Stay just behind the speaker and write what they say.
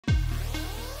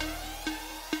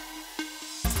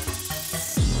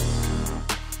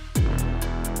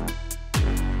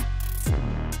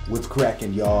What's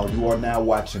cracking, y'all? You are now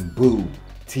watching Boo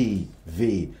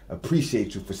TV.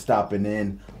 Appreciate you for stopping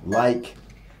in. Like,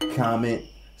 comment,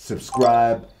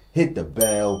 subscribe, hit the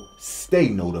bell, stay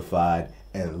notified,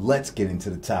 and let's get into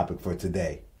the topic for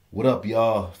today. What up,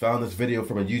 y'all? Found this video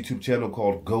from a YouTube channel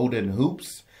called Golden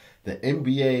Hoops, the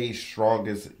NBA's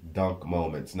strongest dunk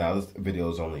moments. Now, this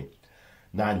video is only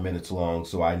 9 minutes long,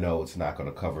 so I know it's not going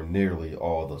to cover nearly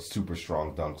all the super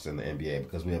strong dunks in the NBA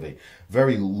because we have a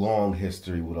very long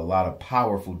history with a lot of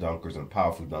powerful dunkers and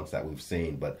powerful dunks that we've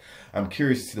seen. But I'm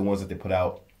curious to see the ones that they put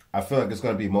out. I feel like it's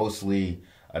going to be mostly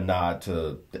a nod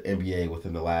to the NBA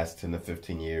within the last 10 to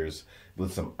 15 years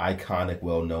with some iconic,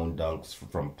 well-known dunks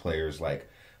from players like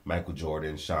Michael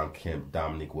Jordan, Shawn Kemp,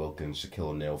 Dominique Wilkins, Shaquille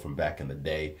O'Neal from back in the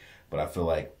day. But I feel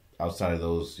like outside of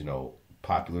those,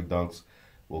 popular dunks,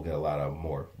 we'll get a lot of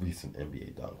more recent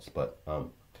NBA dunks. But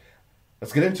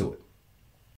let's get into it.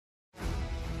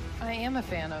 I am a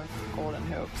fan of Golden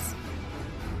Hoops.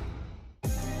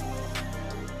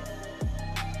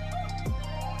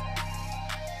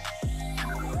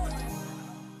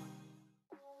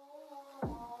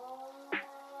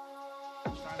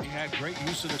 He had great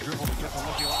use of the dribble to get the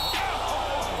looking out.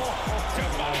 Oh,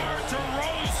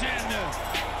 DeRozan.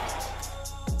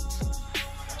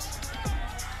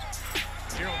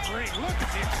 Great. Look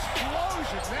at the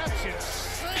explosion. That's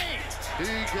insane.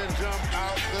 He can jump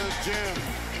out the gym.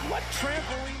 What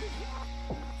trampoline?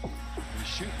 We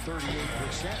shoot 38%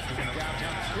 from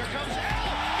downtown. Here comes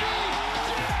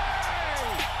LBJ!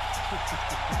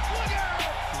 Look out!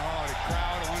 Oh, the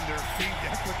crowd on their feet.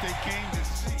 That's what they came to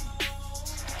see.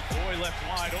 Boy left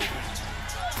wide open.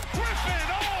 Griffin!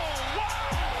 Oh,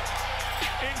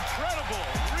 wow! Incredible.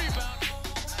 Rebound.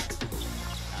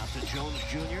 Jones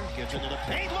Jr. gets into the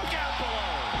paint. Look out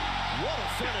below. What a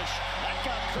finish. That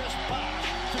got Chris Bosh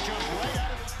to jump right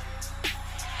out of it.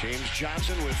 James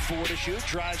Johnson with 4 to shoot.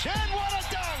 Drives in. What a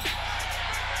dunk.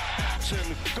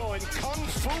 Johnson going kung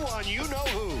fu on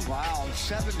you-know-who. Wow.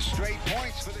 7 straight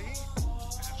points for the Heat.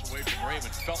 That's away from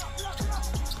Raymond. Felt.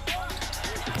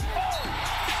 Oh!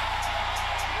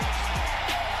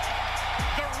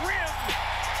 The rim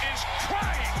is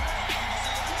crying.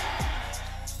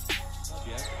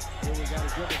 Here we got a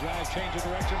dribble drive, change of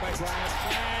direction by Bryant.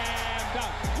 Slam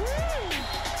dunk. Woo!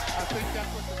 I think that's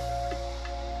what the...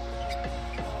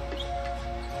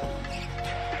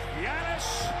 Giannis.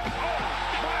 Oh,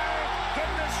 my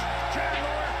goodness.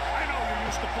 Chandler. I know you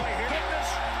used to play here. Goodness.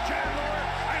 Chandler.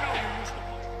 I know you used to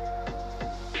play.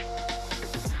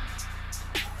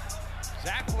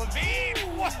 Zach LaVine.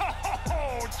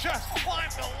 Whoa! Just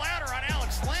climbed the ladder on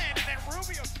Alex Land, and then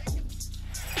Rubio taking it.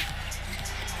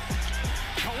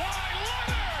 Kawhi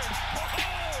Leonard!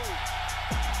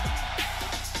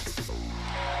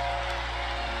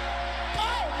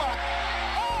 Oh my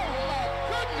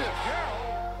goodness!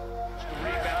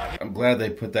 I'm glad they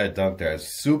put that dunk there. It's a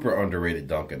super underrated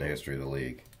dunk in the history of the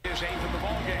league. His aim from the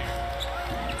ball game.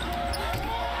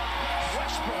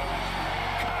 Westbrook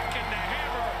cocking the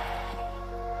hammer.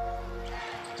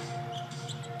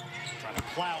 Trying to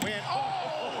plow in.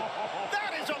 Oh!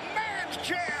 That is a man's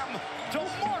jam!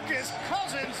 DeMarcus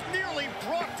Cousins nearly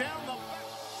brought down the back.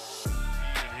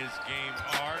 In his game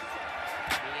art.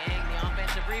 Getting the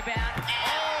offensive rebound.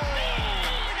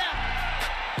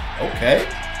 Okay.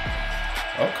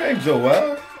 Okay,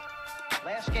 Joel.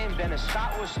 Last game, Dennis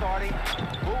Scott was starting.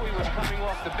 Bowie was coming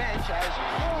off the bench as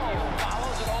Hill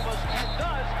follows it almost and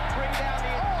does bring down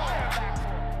the entire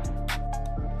backcourt.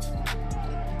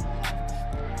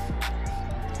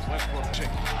 Westbrook.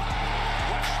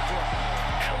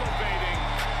 Elevating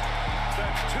the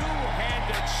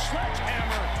two-handed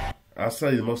sledgehammer. I'll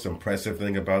tell you the most impressive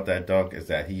thing about that dunk is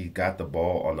that he got the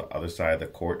ball on the other side of the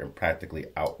court and practically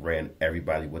outran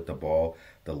everybody with the ball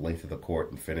the length of the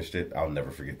court and finished it. I'll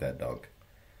never forget that dunk.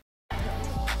 The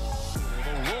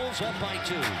Wolves up by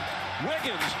 2.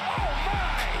 Wiggins. Oh,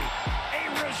 my! A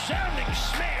resounding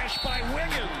smash by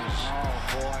Wiggins. Oh,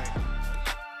 boy.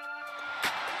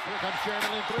 Here comes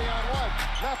Chamberlain 3-on-1.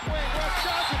 Left wing, West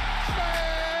Johnson.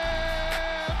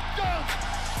 Slam dunk!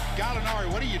 Gallinari,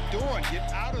 what are you doing?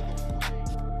 Get out of the way.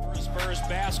 First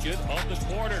basket of the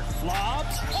quarter.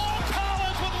 Lobs. Oh,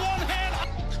 Collins with one hand.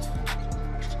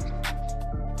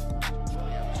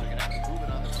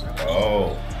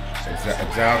 Oh,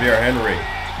 Xavier Henry.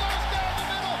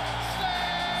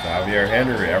 Xavier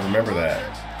Henry, I remember that.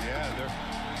 Yeah, they're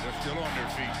still on their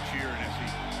feet cheering as he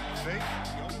fakes.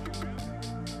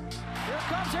 Here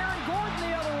comes Aaron Gordon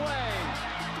the other way.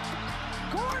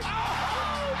 Gordon!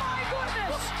 Oh my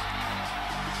goodness!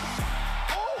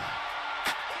 Oh!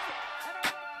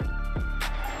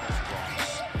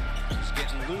 He's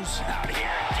getting loose out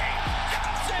here. James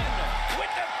Johnson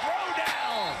with the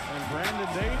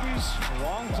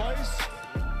Wrong place.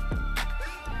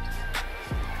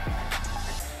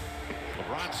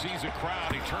 LeBron sees a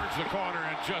crowd. He turns the corner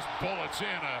and just bullets in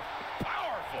a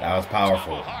powerful. That was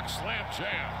powerful. Tomahawk slam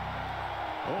jam.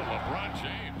 Oh, LeBron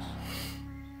James.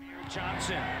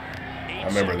 Johnson. I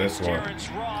remember this one. Terrence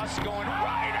Ross going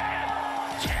right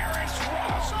at. Terrence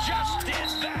Ross just did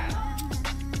that.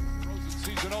 DeRozan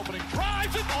sees an opening.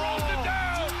 Drives and throws it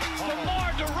down.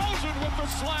 DeMar DeRozan with the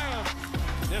slam.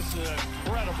 This is an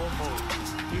incredible move.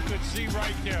 You could see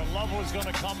right there, Love was going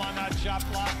to come on that shot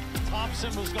block.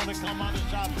 Thompson was going to come on the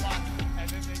shot block. And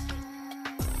then they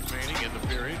Remaining in the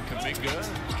period, Kuminga.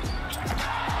 Oh,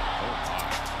 my.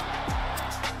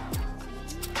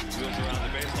 Goes around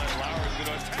the baseline. Lowry's going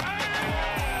to attack.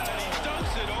 And he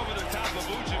dumps it over the top of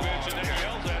Vucevic and then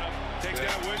yells at him, take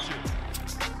that with you.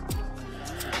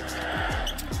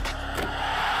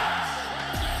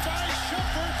 By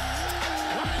Shumpert.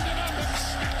 Winding up and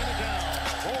snapping it down.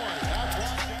 Boy, that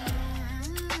blocked down.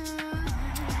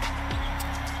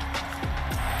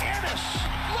 Ennis,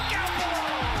 look out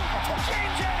below.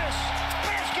 James Ennis,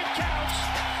 basket counts.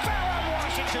 Foul on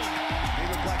Washington. He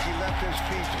looked like he left his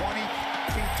feet 20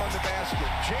 feet from the basket.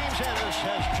 James Ennis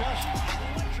has just...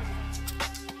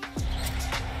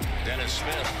 Dennis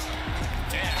Smith.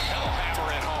 And he'll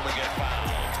hammer it home and get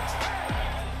fouled.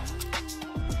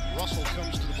 Russell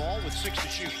comes to the ball with 6 to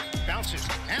shoot. Bounces.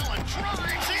 Allen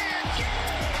drives in. Yeah!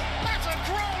 That's a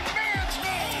grown man's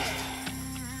move.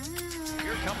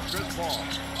 Here comes Chris Paul.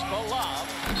 The lob.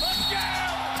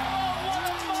 Touchdown! Oh, what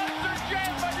a monster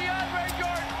jam by DeAndre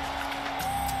Jordan.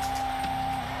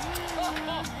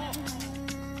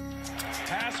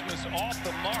 pass was off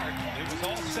the mark. It was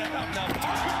all set up. Now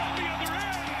Parker on the other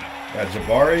end.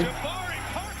 Jabari. Jabari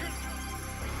Parker.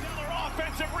 Another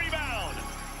offensive rebound.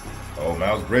 Oh,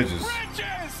 Miles Bridges.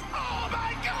 Bridges! Oh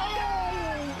my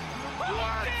God!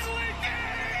 What?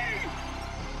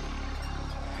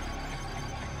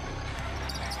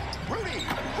 Rudy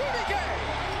Gay.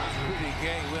 Rudy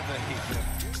Gay with a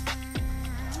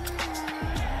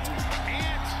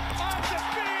Ant off the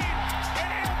feed,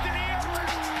 and Anthony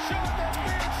Edwards showed that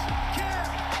Vince can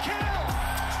kill.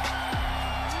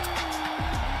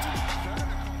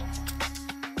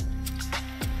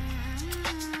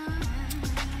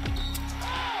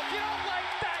 You don't like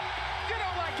that. You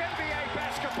don't like NBA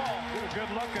basketball. A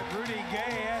good look at Rudy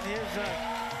Gay and his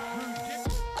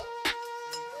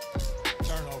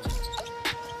turnover.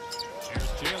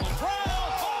 Here's Jalen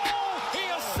Brown. Oh, he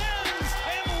ascends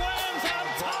and lands on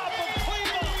top of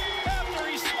Cleveland after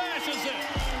he smashes it.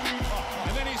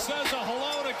 And then he says a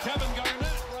hello to Kevin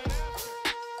Garnett right after.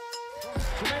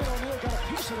 Jermaine O'Neal got a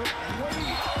piece of it.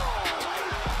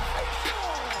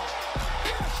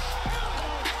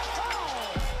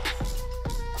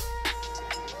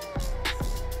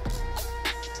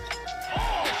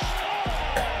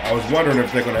 I was wondering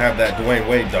if they're going to have that Dwayne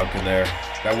Wade dunk in there.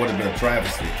 That would have been a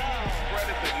travesty.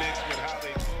 Credit the Knicks with how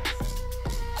they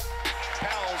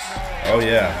Pels. Oh,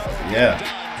 yeah. Yeah.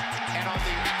 And on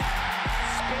the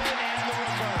spin and the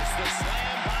reverse, the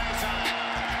slam by Zion.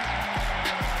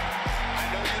 I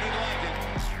know you didn't like it.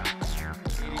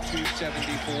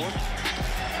 82-74.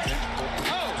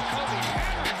 Oh, Kobe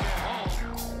hammers it home.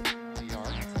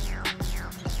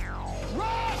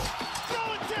 Russ!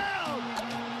 Throw it down!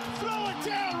 Throw it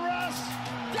down, Russ!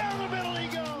 Down the middle he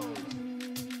goes!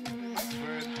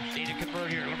 Need to convert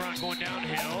here. LeBron going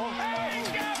downhill. Hey,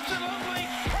 absolutely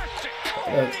crushed it!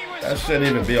 That shouldn't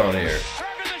even be on here.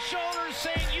 Shrugging the shoulders,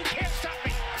 saying, "You can't stop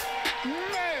me."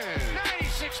 Man,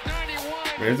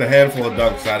 96-91. There's a handful of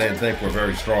dunks I didn't think were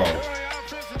very strong.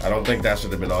 I don't think that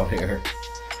should have been on here.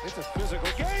 It's a physical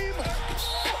game. A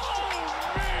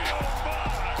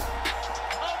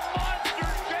monster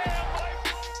jam by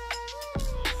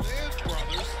Liz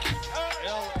Brothers.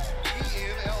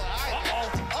 L-E-N-L-I.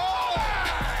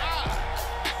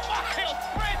 Miles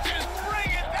Bridges,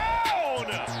 bring it down.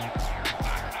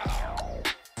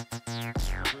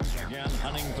 Again,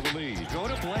 hunting for the lead. Go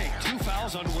to Blake. 2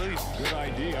 fouls on Williams. Good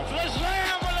idea. The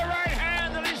slam with the right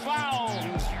hand, and he's fouled.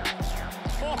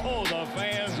 Oh, the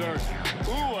fans are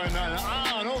ooh and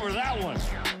on over that one.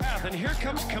 And here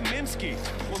comes Kaminsky.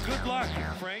 Well, good luck,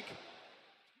 Frank.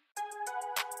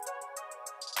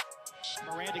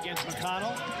 Morant against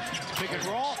McConnell. Pick and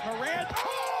roll. Morant. Oh,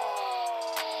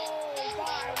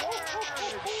 my word.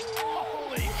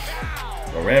 Holy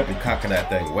cow. Morant be cocking that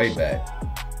thing way back.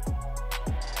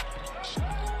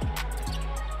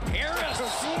 Harris.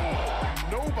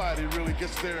 Nobody really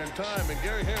gets there in time, and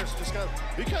Gary Harris just kind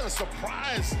of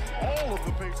surprised all of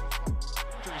the Pacers.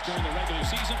 During the regular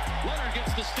season, Leonard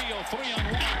gets the steal,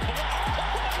 3-on-1.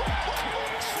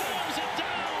 Slows it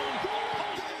down.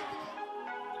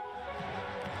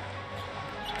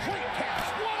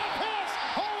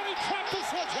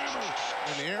 sledgehammer.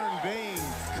 And Aaron Baines,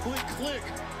 click, click.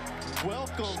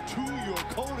 Welcome to your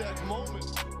Kodak moment.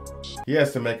 He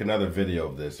has to make another video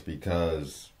of this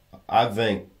because I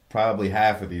think probably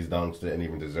half of these dunks didn't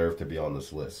even deserve to be on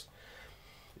this list.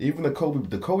 Even the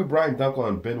Kobe Bryant dunk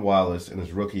on Ben Wallace in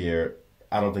his rookie year,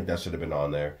 I don't think that should have been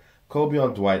on there. Kobe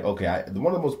on Dwight, okay,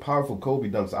 one of the most powerful Kobe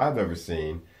dunks I've ever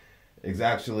seen is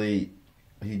actually,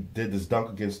 he did this dunk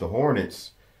against the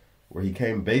Hornets where he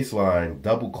came baseline,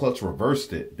 double clutch,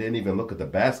 reversed it, didn't even look at the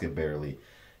basket barely,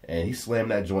 and he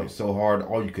slammed that joint so hard,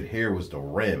 all you could hear was the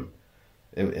rim,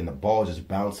 and the ball just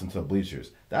bounced into the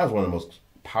bleachers. That was one of the most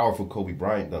powerful Kobe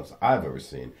Bryant dunks I've ever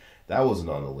seen. That wasn't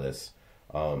on the list.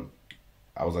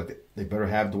 I was like, they better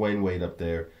have Dwayne Wade up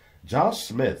there. Josh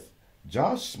Smith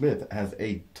has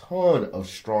a ton of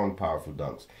strong, powerful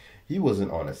dunks. He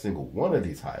wasn't on a single one of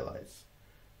these highlights.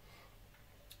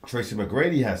 Tracy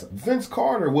McGrady has. Vince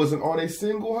Carter wasn't on a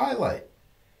single highlight.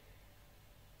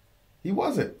 He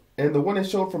wasn't. And the one they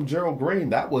showed from Gerald Green,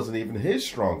 that wasn't even his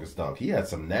strongest dunk. He had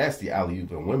some nasty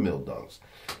alley-oop and windmill dunks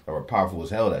that were powerful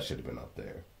as hell that should have been up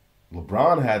there.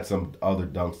 LeBron had some other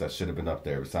dunks that should have been up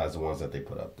there besides the ones that they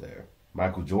put up there.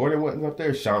 Michael Jordan wasn't up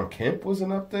there. Sean Kemp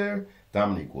wasn't up there.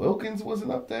 Dominique Wilkins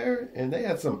wasn't up there. And they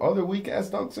had some other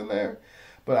weak-ass dunks in there.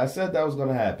 But I said that was going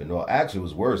to happen. Well, actually, it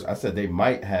was worse. I said they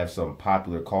might have some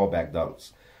popular callback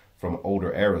dunks from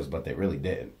older eras, but they really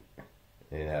didn't.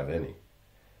 They didn't have any.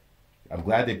 I'm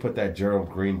glad they put that Gerald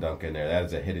Green dunk in there. That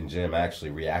is a hidden gem. I actually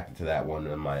reacted to that one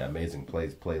in my Amazing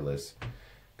Plays playlist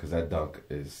because that dunk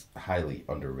is highly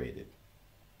underrated.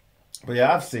 But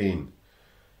yeah, I've seen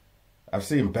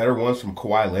better ones from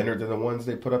Kawhi Leonard than the ones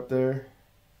they put up there.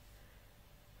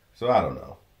 So I don't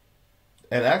know.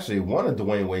 And actually, one of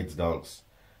Dwayne Wade's dunks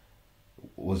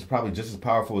was probably just as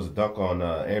powerful as a dunk on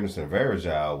Anderson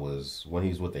Varejao was when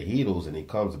he's with the Heatles and he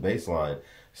comes to baseline,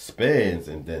 spins,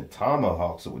 and then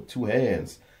tomahawks it with two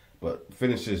hands, but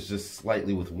finishes just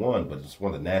slightly with one. But it's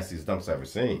one of the nastiest dunks I've ever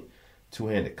seen.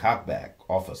 Two-handed cockback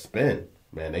off a spin.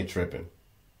 Man, they tripping.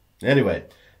 Anyway,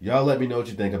 y'all let me know what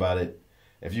you think about it.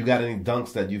 If you got any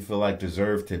dunks that you feel like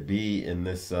deserve to be in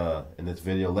this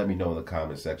video, let me know in the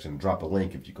comment section. Drop a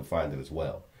link if you can find it as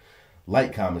well.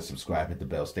 Like, comment, subscribe, hit the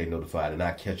bell, stay notified, and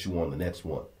I'll catch you on the next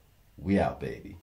one. We out, baby.